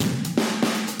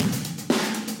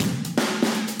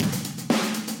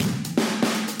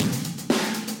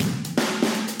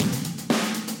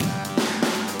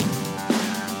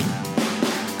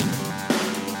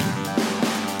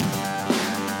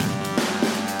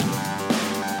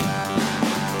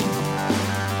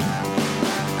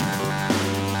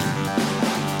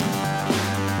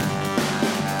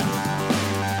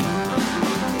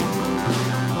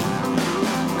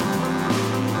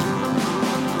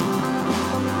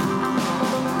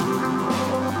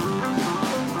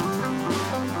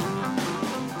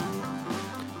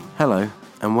Hello,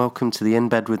 and welcome to the In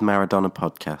Bed with Maradona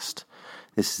podcast.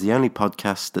 This is the only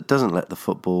podcast that doesn't let the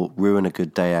football ruin a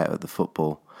good day out at the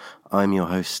football. I'm your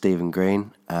host, Stephen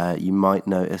Green. You might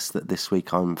notice that this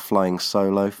week I'm flying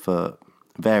solo for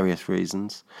various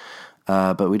reasons,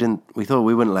 but we thought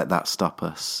we wouldn't let that stop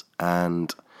us,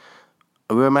 and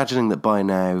we were imagining that by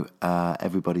now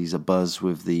everybody's abuzz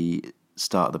with the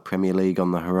start of the Premier League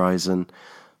on the horizon.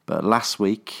 But last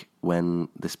week, when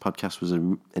this podcast was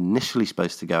initially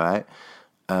supposed to go out,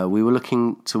 we were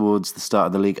looking towards the start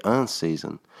of the Ligue 1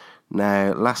 season.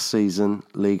 Now, last season,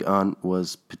 Ligue 1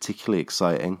 was particularly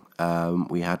exciting.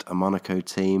 We had a Monaco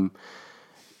team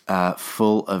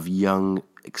full of young,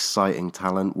 exciting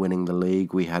talent winning the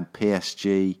league. We had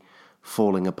PSG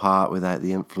falling apart without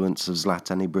the influence of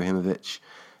Zlatan Ibrahimovic.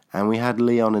 And we had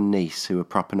Lyon and Nice, who were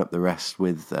propping up the rest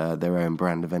with their own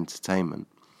brand of entertainment.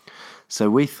 So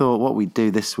we thought what we'd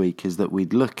do this week is that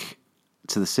we'd look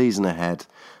to the season ahead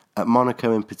at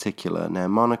Monaco in particular. Now,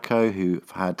 Monaco,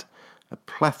 who've had a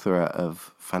plethora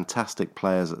of fantastic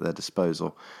players at their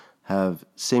disposal, have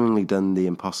seemingly done the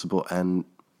impossible and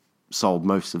sold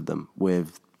most of them,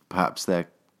 with perhaps their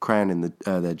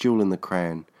jewel in the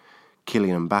crown,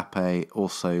 Kylian Mbappe,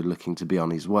 also looking to be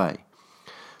on his way.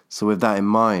 So with that in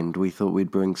mind, we thought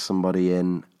we'd bring somebody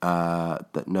in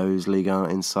that knows Ligue 1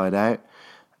 inside out.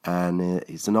 And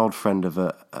he's an old friend of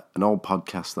an old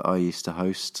podcast that I used to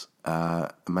host,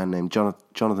 a man named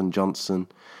Jonathan Johnson.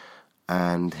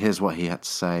 And here's what he had to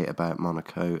say about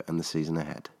Monaco and the season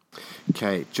ahead.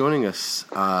 Okay, joining us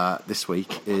this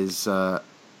week is a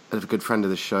good friend of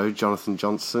the show, Jonathan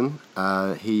Johnson.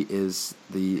 He is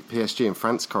the PSG and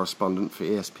France correspondent for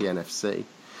ESPN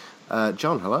FC.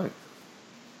 John, hello.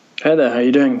 Hey there, how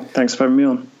you doing? Thanks for having me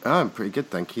on. I'm pretty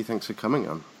good, thank you. Thanks for coming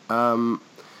on.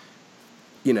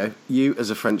 You as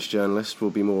a French journalist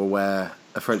will be more aware,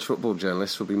 a French football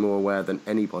journalist will be more aware than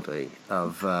anybody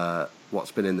of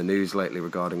what's been in the news lately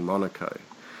regarding Monaco.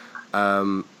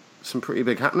 Some pretty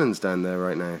big happenings down there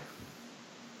right now.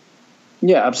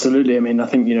 Yeah, absolutely. I mean, I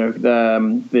think,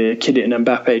 the Kylian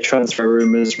Mbappe transfer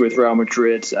rumours with Real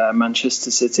Madrid, Manchester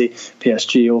City,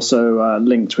 PSG also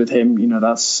linked with him.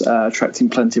 That's attracting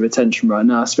plenty of attention right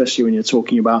now, especially when you're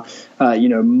talking about,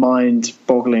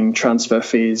 mind-boggling transfer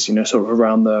fees, sort of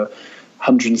around the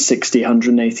 160,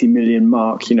 180 million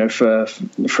mark,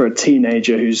 for a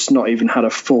teenager who's not even had a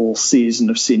full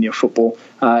season of senior football.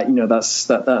 That's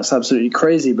absolutely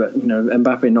crazy. But,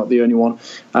 Mbappe not the only one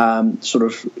sort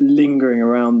of lingering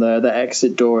around the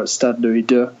exit door at Stade Louis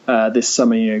II this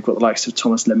summer. You've got the likes of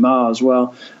Thomas Lemar as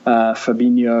well,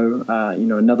 Fabinho,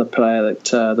 another player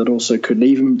that also could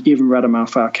leave, even Radamel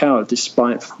Falcao,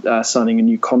 despite signing a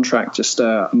new contract just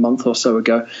a month or so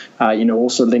ago,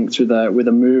 also linked with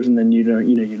a move. And then,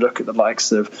 you look at the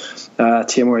likes of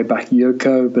Tiamore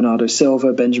Bakayoko, Bernardo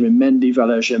Silva, Benjamin Mendy,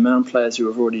 Valère Germain, players who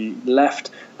have already left.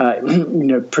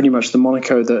 Pretty much the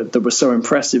Monaco that was so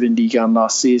impressive in Ligue 1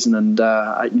 last season, and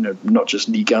not just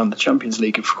Ligue 1, the Champions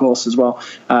League, of course, as well.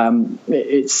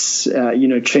 It's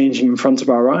changing in front of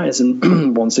our eyes,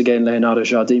 and once again, Leonardo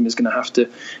Jardim is going to have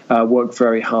to work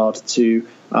very hard to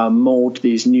mould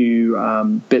these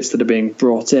new bits that are being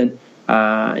brought in.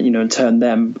 And turn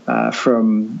them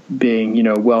from being,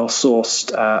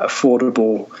 well-sourced,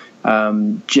 affordable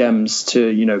gems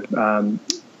to,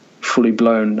 fully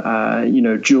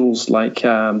blown, jewels like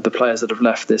the players that have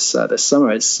left this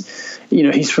summer. It's,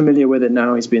 he's familiar with it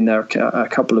now. He's been there a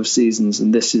couple of seasons,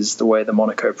 and this is the way the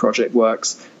Monaco project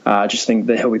works. I just think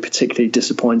that he'll be particularly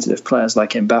disappointed if players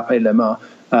like Mbappe, Lemar,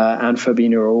 and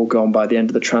Fabinho are all gone by the end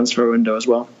of the transfer window as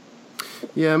well.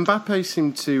 Yeah, Mbappe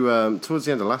seemed to, towards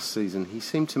the end of last season, he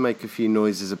seemed to make a few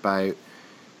noises about,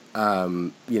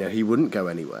 he wouldn't go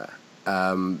anywhere.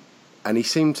 And he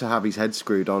seemed to have his head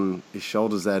screwed on his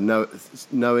shoulders there,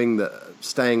 knowing that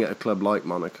staying at a club like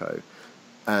Monaco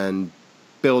and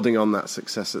building on that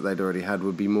success that they'd already had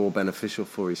would be more beneficial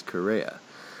for his career.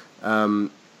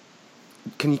 Can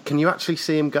you actually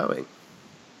see him going?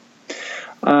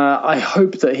 I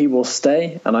hope that he will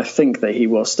stay, and I think that he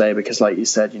will stay because, like you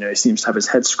said, he seems to have his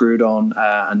head screwed on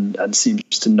and seems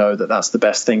to know that that's the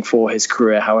best thing for his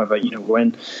career. However,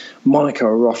 when Monaco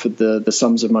are offered the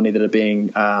sums of money that are being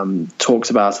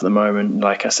talked about at the moment,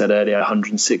 like I said earlier,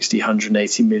 160,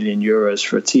 180 million euros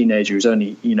for a teenager who's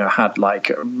only, had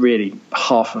like really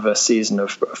half of a season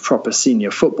of proper senior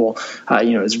football,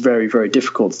 it's very, very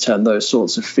difficult to turn those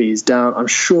sorts of fees down. I'm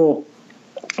sure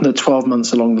that 12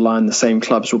 months along the line, the same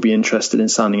clubs will be interested in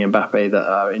signing Mbappe that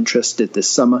are interested this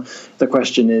summer. The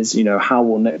question is, how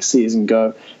will next season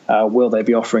go? Will they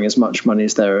be offering as much money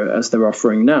as they're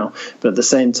offering now? But at the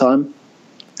same time,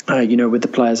 with the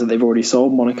players that they've already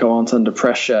sold, Monaco aren't under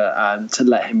pressure to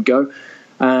let him go.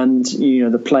 And,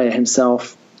 the player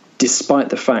himself, despite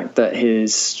the fact that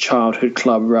his childhood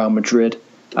club, Real Madrid,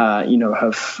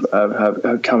 have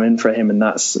come in for him, and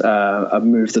that's a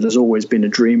move that has always been a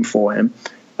dream for him.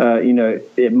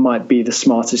 It might be the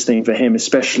smartest thing for him,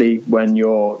 especially when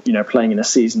you're, playing in a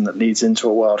season that leads into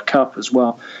a World Cup as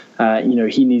well.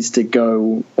 He needs to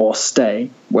go or stay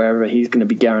wherever he's going to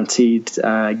be guaranteed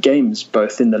games,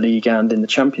 both in the league and in the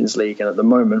Champions League. And at the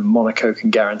moment, Monaco can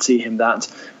guarantee him that.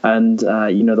 And,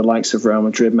 the likes of Real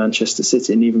Madrid, Manchester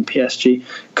City, and even PSG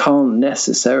can't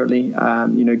necessarily,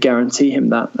 guarantee him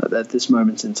that at this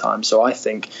moment in time. So I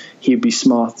think he'd be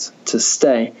smart to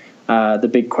stay. The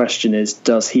big question is,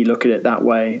 does he look at it that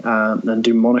way, and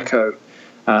do Monaco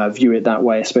view it that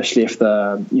way, especially if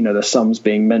the sums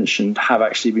being mentioned have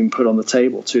actually been put on the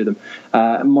table to them.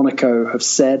 Monaco have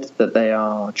said that they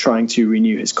are trying to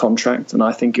renew his contract, and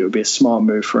I think it would be a smart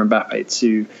move for Mbappe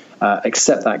to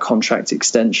accept that contract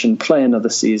extension, play another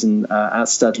season at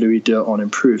Stade Louis II on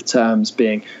improved terms,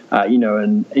 being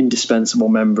an indispensable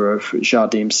member of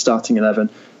Jardim's starting 11,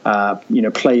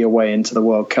 play your way into the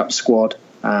World Cup squad.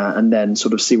 And then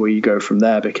sort of see where you go from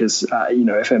there, because if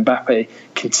Mbappe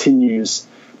continues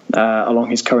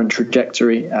along his current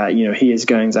trajectory, he is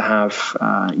going to have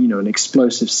an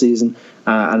explosive season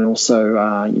and also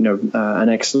an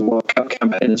excellent World Cup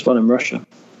campaign as well in Russia.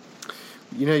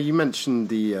 You mentioned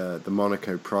the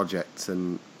Monaco project,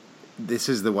 and this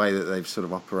is the way that they've sort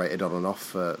of operated on and off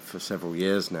for several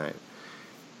years now.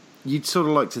 You'd sort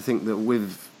of like to think that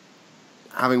with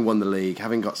having won the league,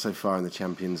 having got so far in the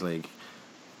Champions League,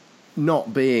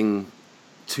 not being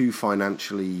too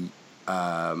financially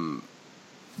bad,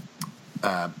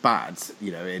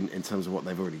 in terms of what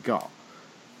they've already got,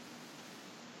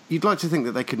 you'd like to think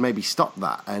that they could maybe stop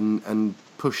that and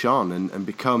push on and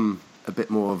become a bit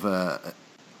more of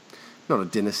not a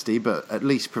dynasty, but at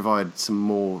least provide some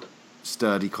more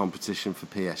sturdy competition for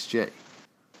PSG.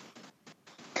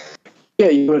 Yeah,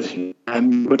 you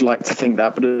would like to think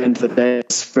that, but at the end of the day,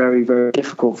 it's very, very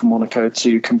difficult for Monaco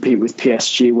to compete with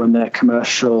PSG when their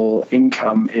commercial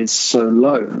income is so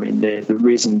low. I mean, the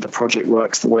reason the project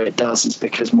works the way it does is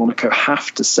because Monaco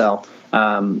have to sell,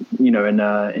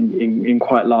 in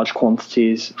quite large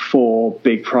quantities for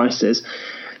big prices.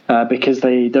 Because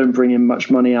they don't bring in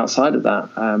much money outside of that.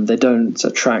 They don't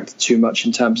attract too much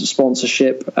in terms of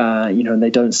sponsorship, and they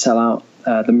don't sell out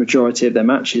the majority of their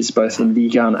matches, both in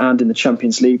Ligue 1 and in the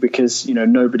Champions League, because,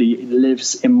 nobody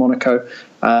lives in Monaco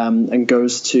and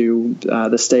goes to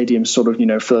the stadium sort of,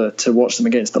 to watch them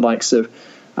against the likes of,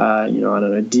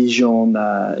 Dijon,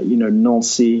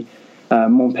 Nancy,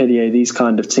 Montpellier, these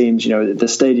kind of teams. The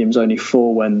stadium's only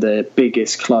full when the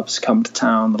biggest clubs come to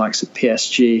town, the likes of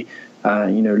PSG,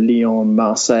 Lyon,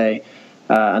 Marseille,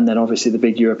 and then obviously the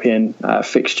big European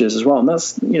fixtures as well. And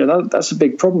that's a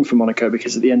big problem for Monaco,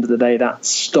 because at the end of the day, that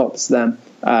stops them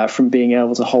from being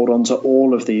able to hold on to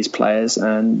all of these players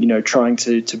and, trying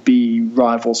to be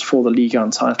rivals for the Ligue 1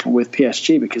 title with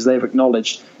PSG, because they've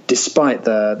acknowledged, despite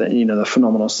the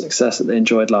phenomenal success that they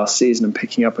enjoyed last season and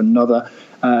picking up another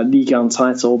Ligue 1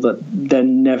 title, that they're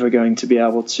never going to be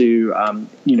able to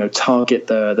target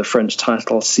the French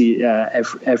title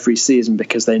every season,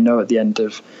 because they know at the end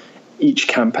of each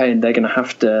campaign they're going to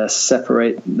have to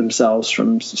separate themselves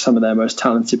from some of their most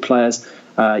talented players,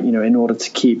 in order to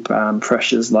keep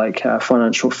pressures like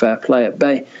financial fair play at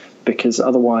bay, because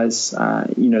otherwise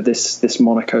this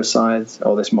Monaco side,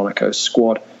 or this Monaco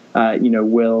squad,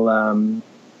 will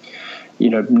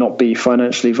not be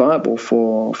financially viable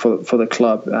for the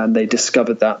club. And they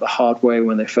discovered that the hard way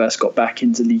when they first got back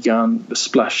into Ligue 1,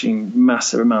 splashing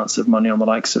massive amounts of money on the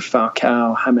likes of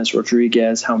Falcao, James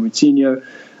Rodriguez, Moutinho,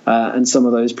 and some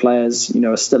of those players,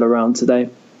 are still around today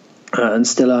and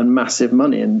still earn massive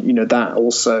money. And, that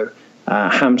also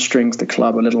hamstrings the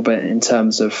club a little bit in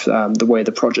terms of the way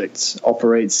the project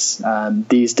operates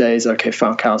these days. Okay,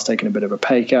 Falcao's taken a bit of a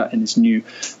pay cut in his new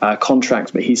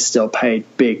contract, but he's still paid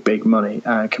big money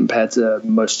compared to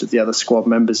most of the other squad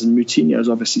members, and Moutinho's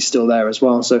obviously still there as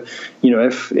well. So,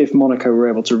 if Monaco were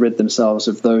able to rid themselves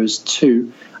of those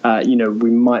two,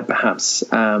 we might perhaps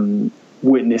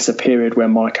witness a period where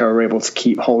Monaco are able to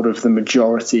keep hold of the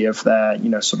majority of their,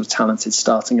 sort of talented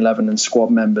starting 11 and squad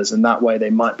members, and that way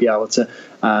they might be able to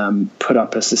put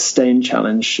up a sustained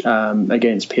challenge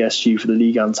against PSG for the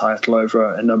Ligue 1 title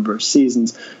over a number of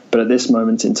seasons. But at this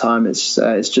moment in time,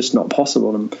 it's just not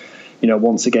possible. And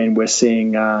once again, we're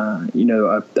seeing a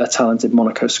talented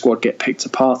Monaco squad get picked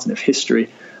apart, and if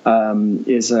history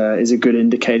is a good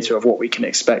indicator of what we can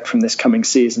expect from this coming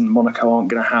season. Monaco aren't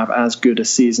going to have as good a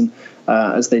season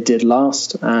as they did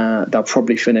last. They'll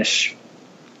probably finish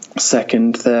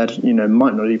second, third,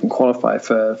 might not even qualify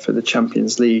for the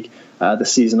Champions League the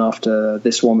season after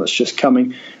this one that's just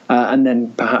coming, and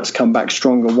then perhaps come back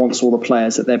stronger once all the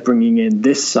players that they're bringing in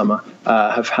this summer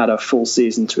have had a full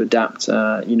season to adapt,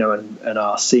 and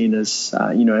are seen as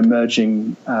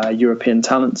emerging European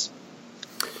talents.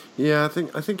 Yeah, I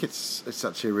think it's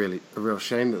actually a real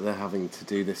shame that they're having to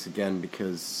do this again,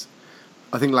 because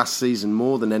I think last season,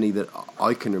 more than any that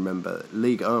I can remember,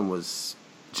 Ligue 1 was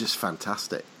just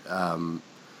fantastic.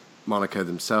 Monaco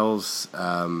themselves,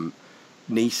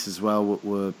 Nice as well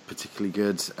were particularly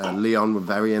good. Lyon were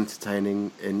very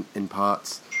entertaining in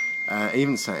parts.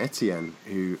 Even Saint Etienne,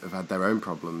 who have had their own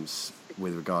problems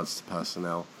with regards to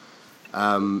personnel.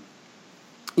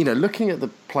 Looking at the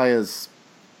players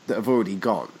that have already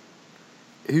gone,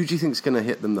 who do you think is going to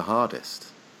hit them the hardest?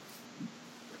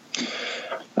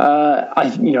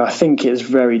 I think it's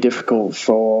very difficult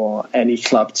for any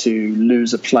club to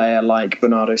lose a player like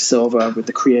Bernardo Silva with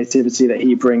the creativity that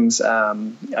he brings,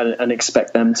 and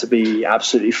expect them to be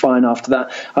absolutely fine after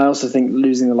that. I also think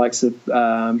losing the likes of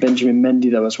Benjamin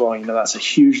Mendy though as well, that's a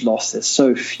huge loss. There's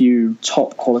so few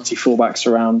top quality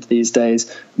fullbacks around these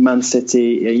days. Man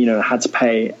City, had to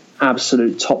pay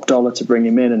absolute top dollar to bring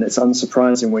him in, and it's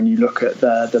unsurprising when you look at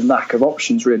the lack of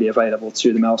options really available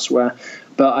to them elsewhere.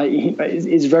 But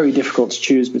it's very difficult to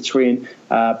choose between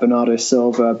Bernardo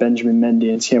Silva, Benjamin Mendy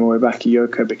and Tiémoué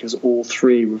Bakayoko, because all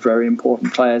three were very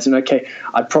important players. And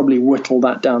I'd probably whittle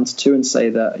that down to two and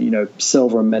say that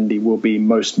Silva and Mendy will be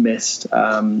most missed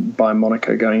by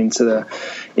Monaco going into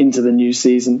the new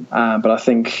season. But I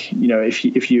think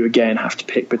if you again have to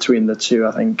pick between the two,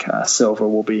 I think Silva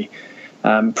will be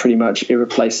pretty much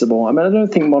irreplaceable. I don't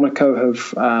think Monaco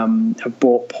have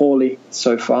bought poorly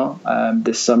so far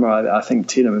this summer. I think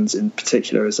Tielemans in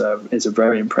particular is a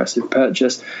very impressive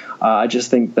purchase. I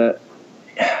just think that,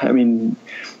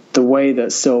 the way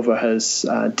that Silva has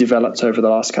developed over the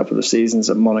last couple of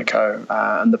seasons at Monaco,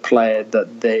 and the player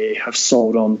that they have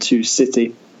sold on to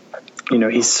City,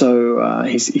 he's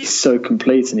so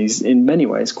complete, and he's in many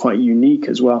ways quite unique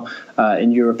as well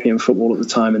in European football at the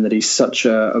time, in that he's such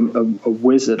a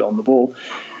wizard on the ball.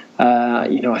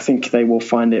 I think they will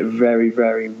find it very,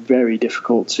 very, very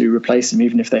difficult to replace him,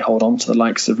 even if they hold on to the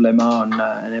likes of Lemar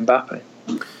and Mbappe.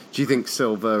 Do you think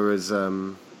Silva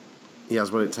he has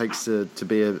what it takes to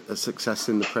be a success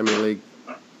in the Premier League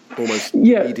almost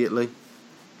immediately?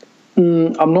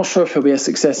 I'm not sure if he'll be a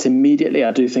success immediately.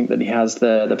 I do think that he has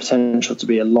the potential to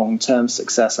be a long-term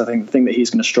success. I think the thing that he's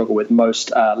going to struggle with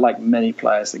most, like many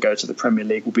players that go to the Premier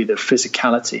League, will be the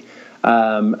physicality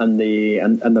and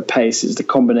the pace. Is the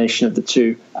combination of the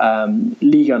two.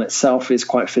 Ligue 1 itself is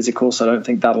quite physical, so I don't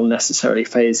think that'll necessarily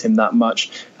faze him that much.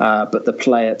 But the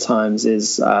play at times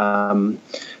is.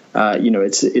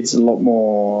 It's a lot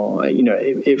more,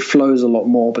 it flows a lot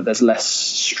more, but there's less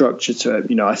structure to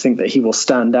it. I think that he will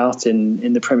stand out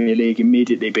in the Premier League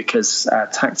immediately because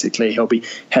tactically he'll be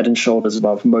head and shoulders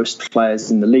above most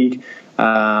players in the league.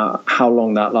 How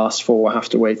long that lasts for, we'll have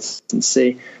to wait and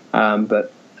see.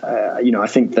 But I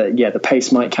think that, the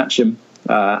pace might catch him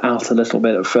out a little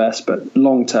bit at first, but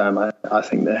long term, I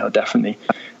think that he'll definitely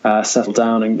settle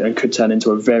down and could turn into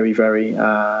a very, very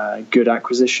good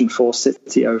acquisition for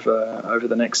City over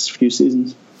the next few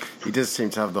seasons. He does seem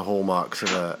to have the hallmarks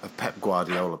of a Pep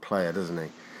Guardiola player, doesn't he?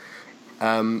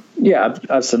 Yeah,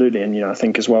 absolutely. And I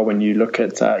think as well, when you look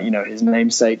at his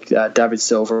namesake David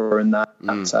Silva in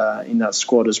that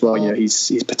squad as well,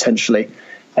 he's potentially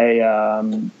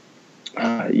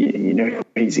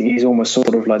he's almost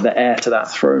sort of like the heir to that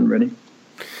throne, really.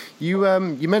 You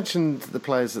mentioned the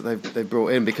players that they've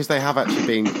brought in, because they have actually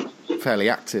been fairly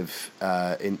active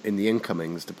in the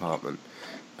incomings department.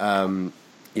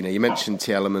 You mentioned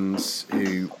Tielemans,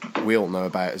 who we all know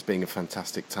about as being a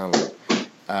fantastic talent.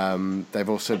 They've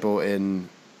also brought in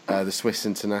the Swiss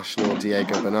international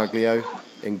Diego Benaglio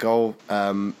in goal.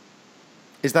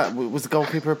 Was the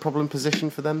goalkeeper a problem position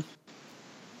for them?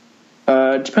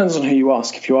 It depends on who you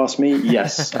ask. If you ask me,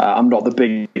 yes. I'm not the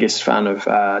biggest fan of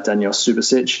Daniel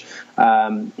Subasic.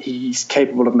 He's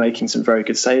capable of making some very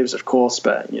good saves, of course,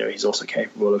 but he's also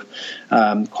capable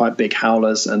of quite big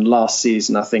howlers. And last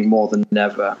season, I think more than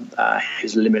ever,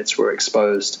 his limits were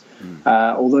exposed.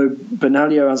 Although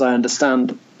Benaglio, as I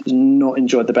understand, has not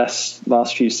enjoyed the best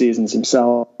last few seasons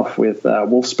himself with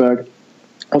Wolfsburg.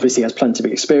 Obviously, he has plenty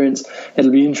of experience.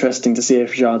 It'll be interesting to see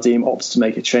if Jardim opts to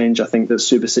make a change. I think that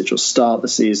Subasic will start the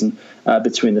season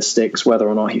between the sticks. Whether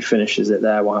or not he finishes it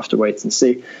there, we'll have to wait and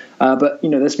see. But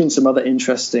there's been some other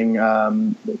interesting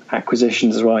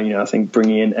acquisitions as well. I think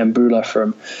bringing in Mbula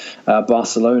from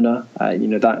Barcelona,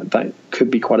 that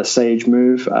could be quite a sage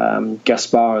move.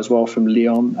 Gaspar as well from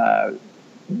Lyon.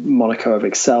 Monaco have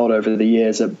excelled over the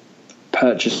years at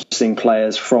purchasing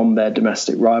players from their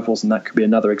domestic rivals, and that could be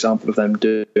another example of them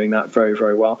doing that very,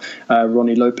 very well.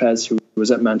 Ronnie Lopez, who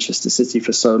was at Manchester City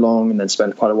for so long and then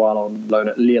spent quite a while on loan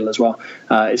at Lille as well,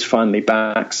 is finally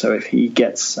back. So if he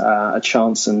gets a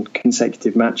chance in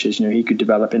consecutive matches, he could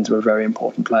develop into a very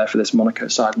important player for this Monaco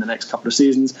side in the next couple of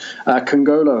seasons.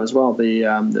 Kongolo as well,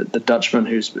 the Dutchman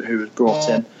who was brought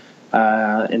in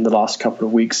the last couple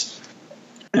of weeks.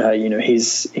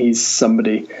 He's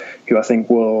somebody who I think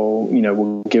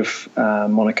will give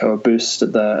Monaco a boost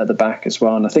at the back as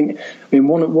well. And I think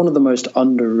one of the most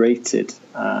underrated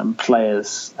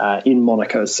players in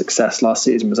Monaco's success last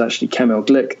season was actually Kamil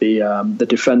Glik, the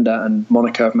defender, and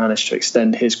Monaco have managed to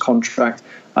extend his contract.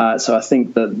 So I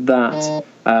think that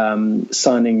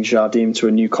signing Jardim to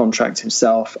a new contract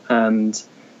himself and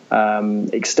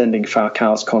extending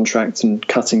Falcao's contract and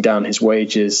cutting down his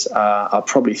wages are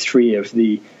probably three of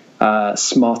the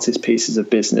smartest pieces of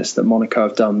business that Monaco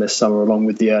have done this summer, along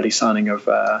with the early signing of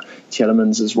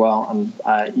Tielemans as well. And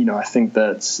I think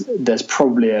that there's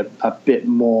probably a bit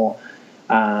more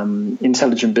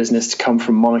intelligent business to come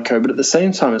from Monaco, but at the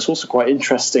same time it's also quite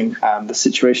interesting the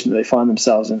situation that they find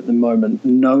themselves in at the moment,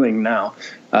 knowing now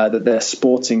that their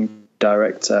sporting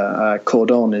director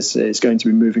Cordon is going to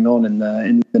be moving on in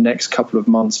the next couple of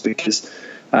months, because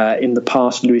in the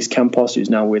past Luis Campos, who's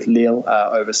now with Lille,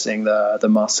 overseeing the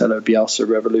Marcelo Bielsa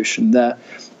revolution there,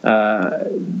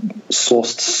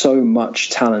 sourced so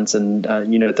much talent, and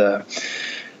the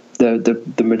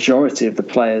majority of the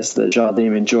players that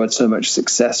Jardim enjoyed so much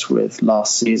success with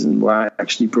last season were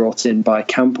actually brought in by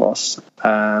Campos,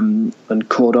 and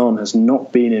Cordon has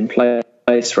not been in place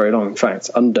very long. In fact,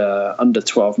 under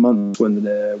 12 months when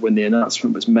the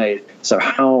announcement was made. So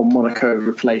how Monaco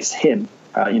replaced him,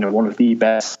 one of the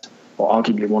best, or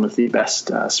arguably one of the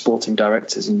best sporting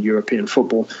directors in European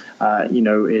football,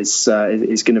 is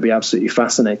going to be absolutely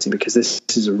fascinating, because this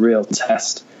is a real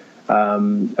test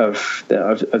of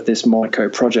this Monaco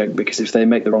project. Because if they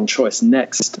make the wrong choice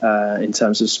next in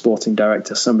terms of sporting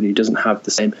director, somebody who doesn't have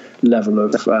the same level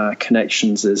of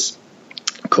connections as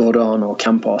Cordon or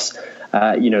Campos,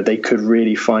 they could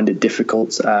really find it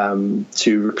difficult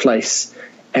to replace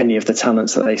any of the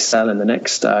talents that they sell in the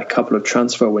next couple of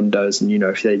transfer windows. And,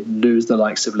 if they lose the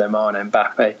likes of Lemar and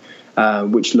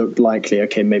Mbappe, which looked likely,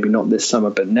 okay, maybe not this summer,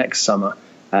 but next summer,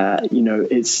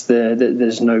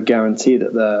 there's no guarantee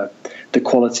that the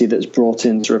quality that's brought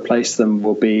in to replace them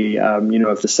will be, of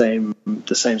the same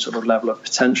sort of level of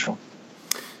potential.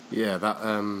 Yeah, that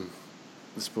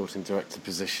the sporting director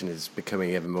position is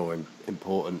becoming ever more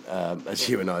important, as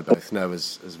you and I both know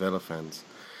as Villa fans.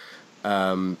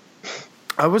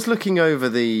 I was looking over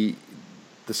the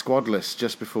squad list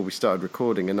just before we started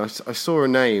recording, and I saw a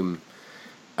name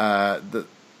that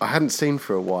I hadn't seen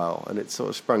for a while, and it sort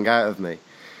of sprung out of me.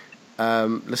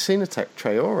 Lassina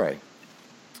Traoré.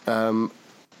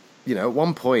 At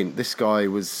one point, this guy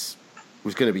was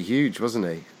going to be huge, wasn't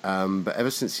he? But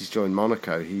ever since he's joined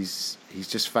Monaco, he's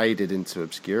just faded into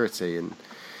obscurity, and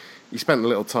he spent a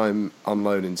little time on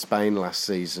loan in Spain last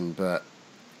season, but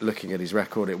looking at his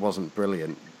record, it wasn't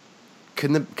brilliant.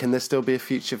 Can there still be a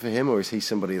future for him, or is he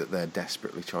somebody that they're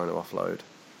desperately trying to offload?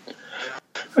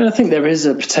 I think there is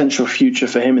a potential future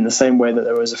for him in the same way that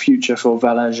there was a future for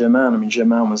Valère Germain.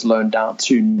 Germain was loaned out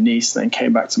to Nice, then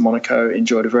came back to Monaco,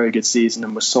 enjoyed a very good season,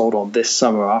 and was sold on this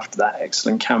summer after that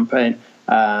excellent campaign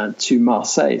to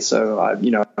Marseille. So, I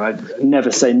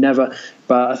never say never,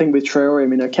 but I think with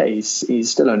Traoré,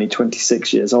 he's still only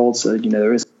 26 years old, so,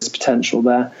 there is potential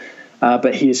there.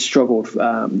 But he has struggled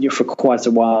for quite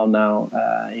a while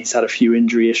now. He's had a few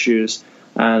injury issues,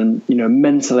 and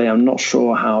mentally, I'm not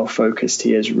sure how focused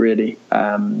he is really.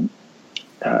 What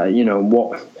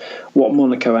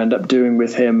Monaco end up doing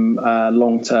with him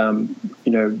long term,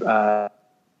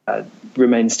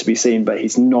 remains to be seen. But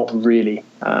he's not really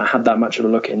had that much of a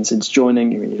look in since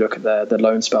joining. When you look at the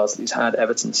loan spells that he's had: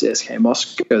 Everton, CSKA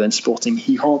Moscow, then Sporting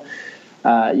Gijón.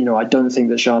 I don't think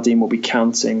that Jardim will be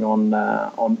counting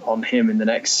on him in the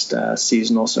next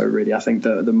season or so, really. I think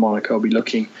the Monaco will be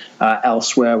looking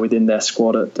elsewhere within their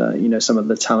squad at some of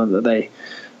the talent that they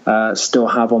still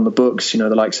have on the books. The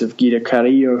likes of Guido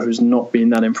Carrillo, who's not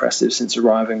been that impressive since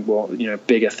arriving. Well,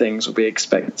 bigger things will be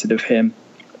expected of him.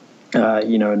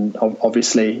 And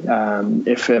obviously, if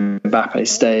Mbappe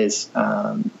stays,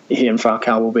 he and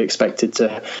Falcao will be expected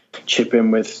to chip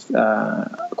in with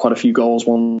quite a few goals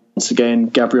once again.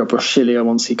 Gabriel Brasilia,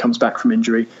 once he comes back from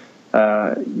injury,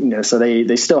 so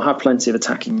they still have plenty of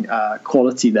attacking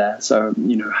quality there. So,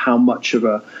 how much of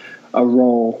a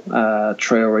role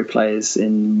Traoré plays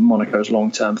in Monaco's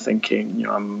long-term thinking,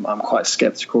 I'm quite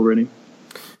sceptical, really.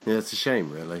 Yeah, it's a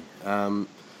shame, really.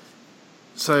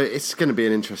 So it's going to be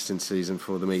an interesting season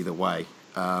for them either way.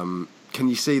 Can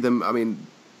you see them? I mean,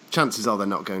 chances are they're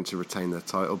not going to retain their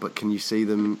title, but can you see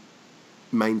them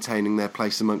maintaining their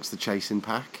place amongst the chasing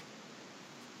pack?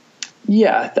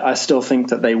 Yeah, I still think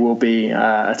that they will be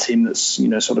a team that's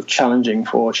sort of challenging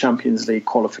for Champions League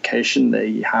qualification.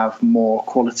 They have more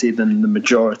quality than the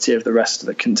majority of the rest of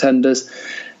the contenders.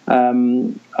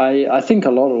 I think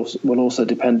a lot will also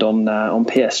depend on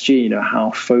PSG.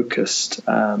 How focused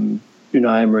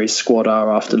Unai Emery's squad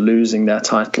are after losing their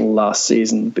title last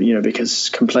season, but because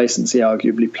complacency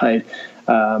arguably played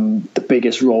the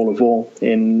biggest role of all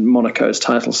in Monaco's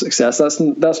title success.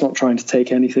 That's not trying to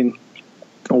take anything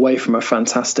away from a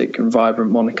fantastic and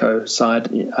vibrant Monaco side,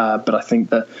 but I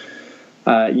think that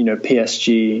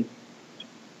PSG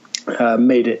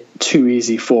made it too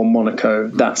easy for Monaco.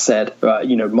 That said,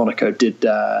 Monaco did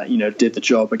the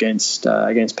job against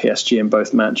PSG in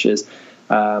both matches.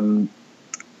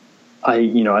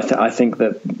 I think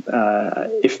that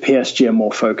if PSG are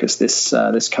more focused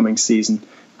this coming season,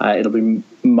 it'll be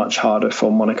much harder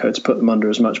for Monaco to put them under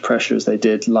as much pressure as they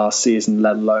did last season,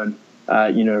 let alone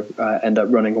end up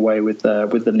running away with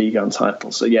the Ligue 1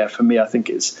 title. So yeah, for me, I think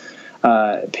it's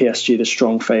PSG the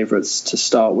strong favourites to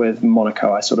start with.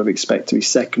 Monaco, I sort of expect to be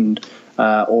second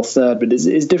or third, but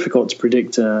it's difficult to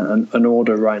predict an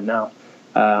order right now.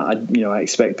 I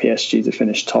expect PSG to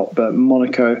finish top, but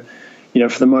Monaco,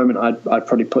 for the moment, I'd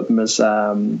probably put them as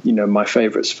my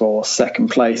favourites for second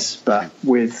place, but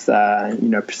with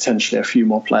potentially a few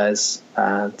more players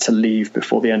to leave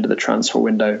before the end of the transfer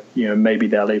window, maybe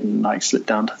they'll even slip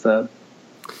down to third.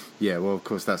 Yeah, well, of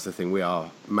course, that's the thing. We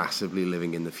are massively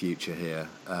living in the future here,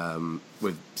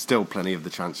 with still plenty of the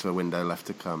transfer window left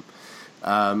to come.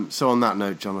 So on that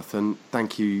note, Jonathan,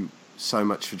 thank you so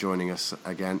much for joining us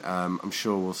again. I'm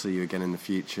sure we'll see you again in the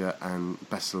future, and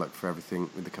best of luck for everything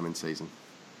with the coming season.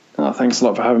 Thanks a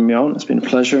lot for having me on. It's been a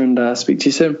pleasure, and speak to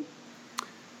you soon.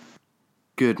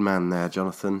 Good man there,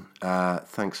 Jonathan.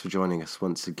 Thanks for joining us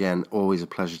once again. Always a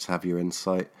pleasure to have your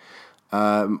insight.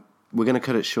 We're going to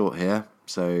cut it short here,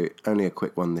 so only a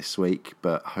quick one this week,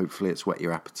 but hopefully it's whet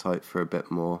your appetite for a bit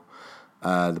more.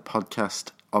 The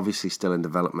podcast, obviously still in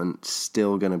development,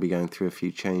 still going to be going through a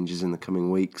few changes in the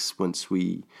coming weeks once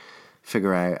we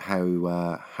figure out how we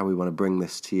want to bring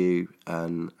this to you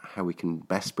and how we can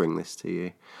best bring this to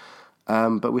you.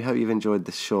 But we hope you've enjoyed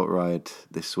this short ride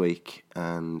this week,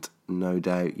 and no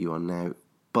doubt you are now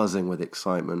buzzing with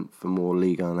excitement for more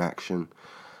Ligue 1 action,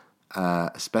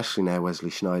 especially now Wesley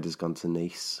Sneijder's gone to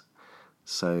Nice.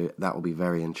 So that will be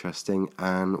very interesting,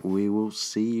 and we will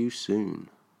see you soon.